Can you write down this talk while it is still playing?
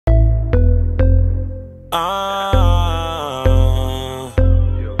$.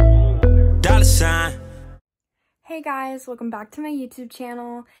 Hey guys, welcome back to my YouTube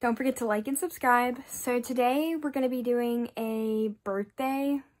channel. Don't forget to like and subscribe. So today we're going to be doing a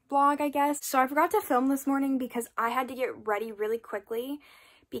birthday vlog, I guess. So I forgot to film this morning because I had to get ready really quickly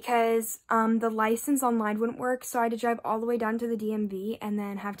because the license online wouldn't work. So I had to drive all the way down to the DMV and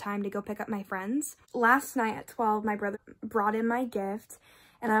then have time to go pick up my friends. Last night at 12, my brother brought in my gift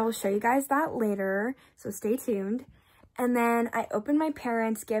and I will show you guys that later. So stay tuned. And then I opened my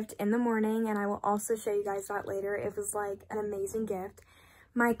parents' gift in the morning and I will also show you guys that later. It was like an amazing gift.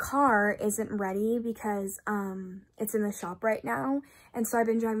 My car isn't ready because it's in the shop right now. And so I've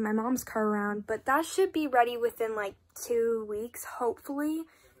been driving my mom's car around, but that should be ready within like 2 weeks, hopefully.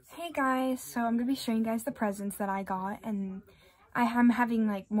 Hey guys, so I'm gonna be showing you guys the presents that I got, and I am having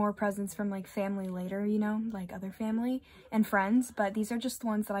like more presents from like family later, you know, like other family and friends, but these are just the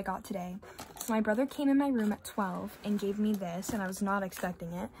ones that I got today. So my brother came in my room at 12 and gave me this, and I was not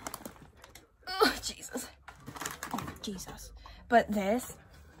expecting it. Oh, Jesus. Oh, Jesus. But this,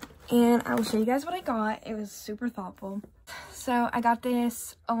 and I will show you guys what I got. It was super thoughtful. So I got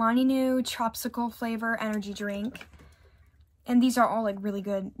this Alani Nu Tropsicle flavor energy drink. And these are all like really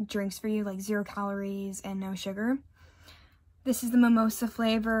good drinks for you, like 0 calories and no sugar. This is the mimosa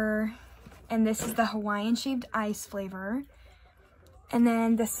flavor, and this is the Hawaiian shaved ice flavor. And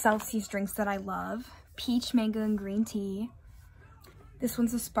then the Celsius drinks that I love, peach, mango, and green tea. This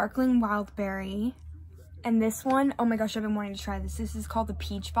one's a sparkling wild berry. And this one, oh my gosh, I've been wanting to try this. This is called the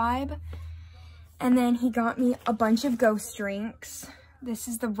Peach Vibe. And then he got me a bunch of Ghost drinks. This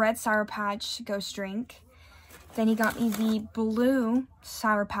is the red Sour Patch Ghost drink. Then he got me the blue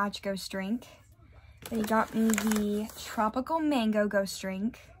Sour Patch Ghost drink. Then he got me the tropical mango Ghost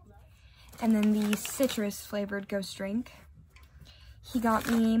drink. And then the citrus flavored Ghost drink. He got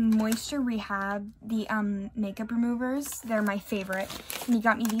me Moisture Rehab, the makeup removers. They're my favorite. And he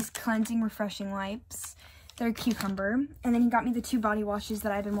got me these cleansing refreshing wipes. They're cucumber. And then he got me the 2 body washes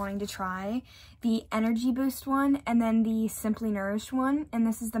that I've been wanting to try. The Energy Boost one and then the Simply Nourished one. And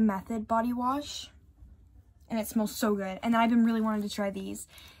this is the Method body wash. And it smells so good. And I've been really wanting to try these.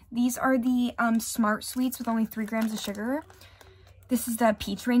 These are the Smart Sweets with only 3 grams of sugar. This is the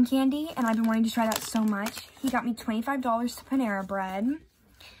Peach Rain candy, and I've been wanting to try that so much. He got me $25 to Panera Bread.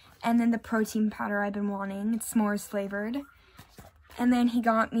 And then the protein powder I've been wanting. It's s'mores flavored. And then he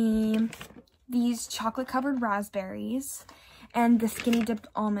got me these chocolate covered raspberries and the skinny dipped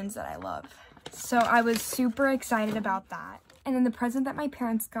almonds that I love. So I was super excited about that. And then the present that my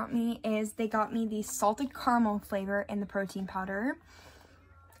parents got me is they got me the salted caramel flavor in the protein powder.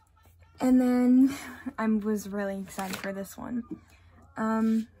 And then I was really excited for this one.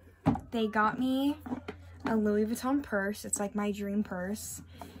 They got me a Louis Vuitton purse. It's like my dream purse.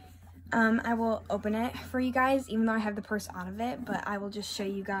 I will open it for you guys, even though I have the purse out of it, but I will just show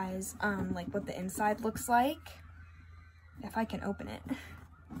you guys, like what the inside looks like, if I can open it.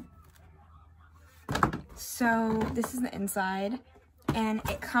 So this is the inside, and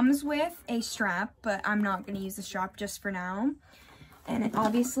it comes with a strap, but I'm not going to use the strap just for now. And it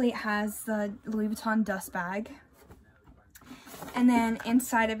obviously has the Louis Vuitton dust bag. And then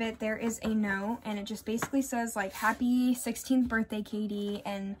inside of it, there is a note, and it just basically says like, happy 16th birthday, Katie,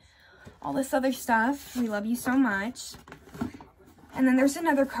 and all this other stuff. We love you so much. And then there's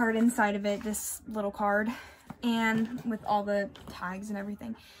another card inside of it, this little card, and with all the tags and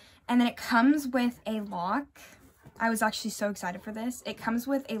everything. And then it comes with a lock. I was actually so excited for this. It comes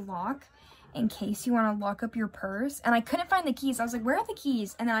with a lock in case you want to lock up your purse. And I couldn't find the keys. I was like, where are the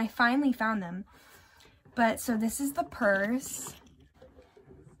keys? And then I finally found them. But so this is the purse.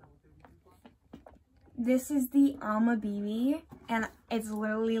 This is the Alma BB, and it's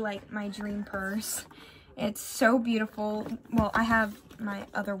literally like my dream purse. It's so beautiful. Well, I have my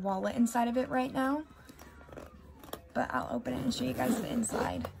other wallet inside of it right now, but I'll open it and show you guys the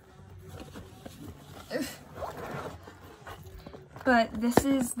inside. Ugh. But this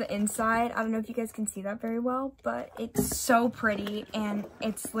is the inside. I don't know if you guys can see that very well, but it's so pretty, and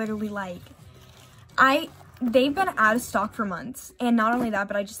it's literally like, they've been out of stock for months. And not only that,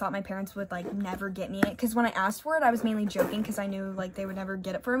 but I just thought my parents would like never get me it, because when I asked for it, I was mainly joking because I knew like they would never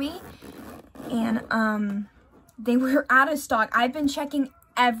get it for me. And they were out of stock. I've been checking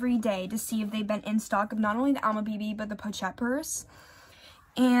every day to see if they've been in stock of not only the Alma BB, but the Pochette purse.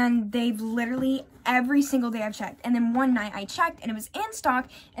 And they've literally, every single day I've checked. And then one night I checked and it was in stock,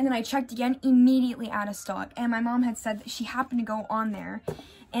 and then I checked again, immediately out of stock. And my mom had said that she happened to go on there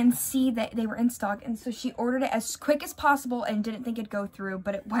and see that they were in stock, and so she ordered it as quick as possible and didn't think it'd go through,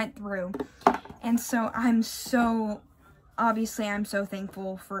 but it went through. And so I'm so obviously I'm so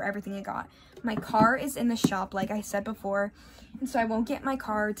thankful for everything I got. My car is in the shop, like I said before, and so I won't get my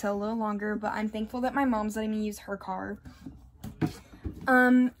car till a little longer, but I'm thankful that my mom's letting me use her car.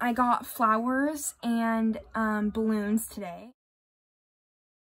 I got flowers and balloons today.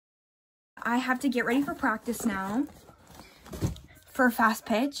 I have to get ready for practice now for fast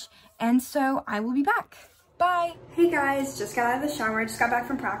pitch, and so I will be back. Bye. Hey guys, just got out of the shower. I just got back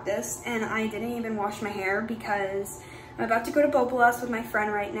from practice and I didn't even wash my hair because I'm about to go to Bobolas with my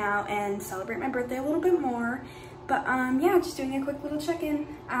friend right now and celebrate my birthday a little bit more. But yeah, just doing a quick little check-in.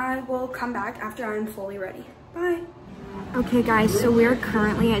 I will come back after I'm fully ready. Bye. Okay guys, so we're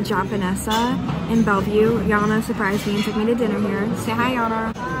currently at Japanesa in Bellevue. Yana surprised me and took me to dinner here. Say hi,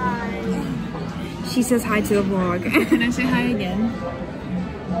 Yana. Hi. She says hi to the vlog. Can I say hi again?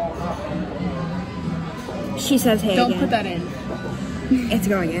 She says hey Don't again. put that in. It's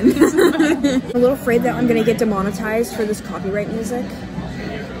going in. I'm a little afraid that I'm gonna get demonetized for this copyright music.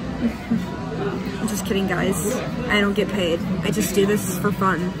 I'm just kidding, guys. I don't get paid. I just do this for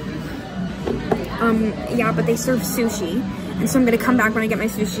fun. Yeah, but they serve sushi. And so I'm gonna come back when I get my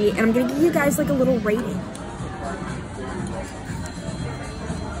sushi and I'm gonna give you guys like a little rating.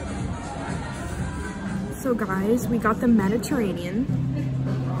 So guys, we got the Mediterranean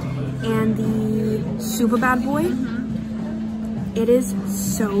and the Super Bad Boy. It is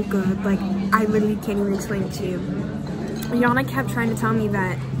so good. Like, I literally can't even explain it to you. Yana kept trying to tell me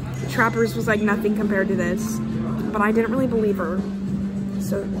that Trappers was like nothing compared to this, but I didn't really believe her.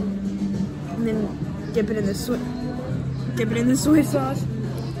 So, and then dip it in the soy sauce.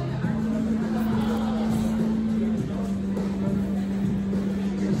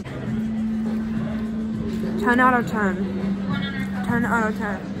 Ten out of 10. 10 out of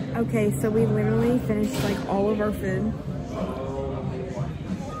 10. Okay, so we literally finished like all of our food.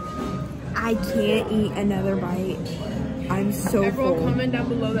 I can't eat another bite. I'm so Everyone full. comment down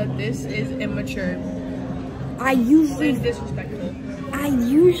below that this is immature. It's disrespectful.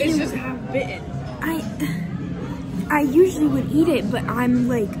 Usually It's just half bitten. I usually would eat it, but I'm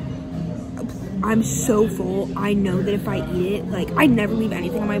like, I'm so full. I know that if I eat it, like, I never leave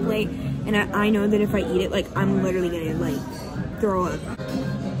anything on my plate, and I know that if I eat it, like, I'm literally gonna like throw up.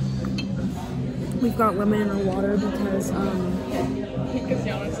 We've got lemon in our water because Because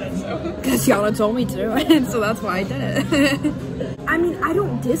Yana said so. Because Yana told me to, and so that's why I did it. I mean, I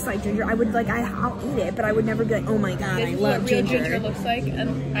don't dislike ginger. I would like, I'll eat it, but I would never be like, oh my god, I love ginger. Real ginger looks like,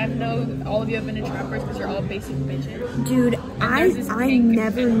 and I know all of you have been in Trappers because you're all basic bitches. Dude, I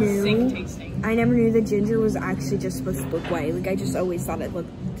never knew. I never knew that ginger was actually just supposed to look white. Like, I just always thought it was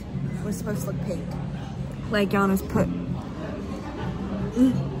supposed to look pink. Like Yana's put.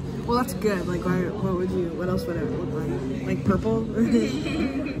 Well, that's good. Like, what else would it look like? Like purple?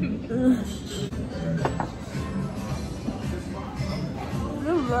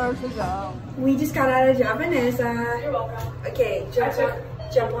 We just got out of Japanesa. You're welcome. Okay,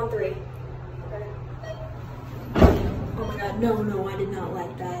 jump on 3. Oh my god, no, I did not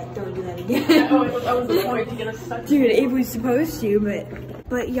like that. Don't do that again. Oh, that was the point to get us stuck. Dude, it was supposed to,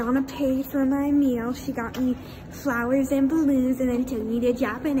 but Yana paid for my meal. She got me flowers and balloons and then took me to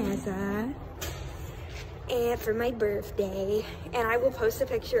Japanesa. And for my birthday. And I will post a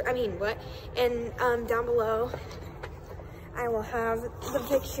picture, and down below, I will have the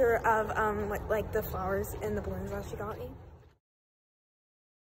picture of like the flowers and the balloons that she got me.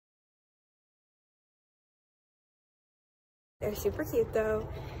 They're super cute though.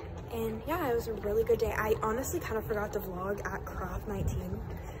 And yeah, it was a really good day. I honestly kind of forgot to vlog at Craft 19.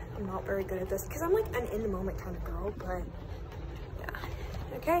 I'm not very good at this because I'm like an in the moment kind of girl, but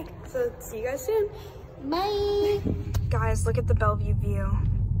yeah. Okay, so see you guys soon. Bye. Guys, look at the Bellevue view.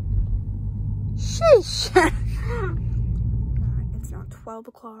 Sheesh. It's now 12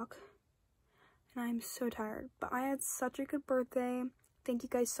 o'clock and I'm so tired, but I had such a good birthday. Thank you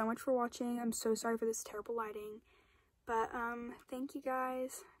guys so much for watching. I'm so sorry for this terrible lighting. But, thank you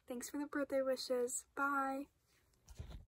guys. Thanks for the birthday wishes. Bye.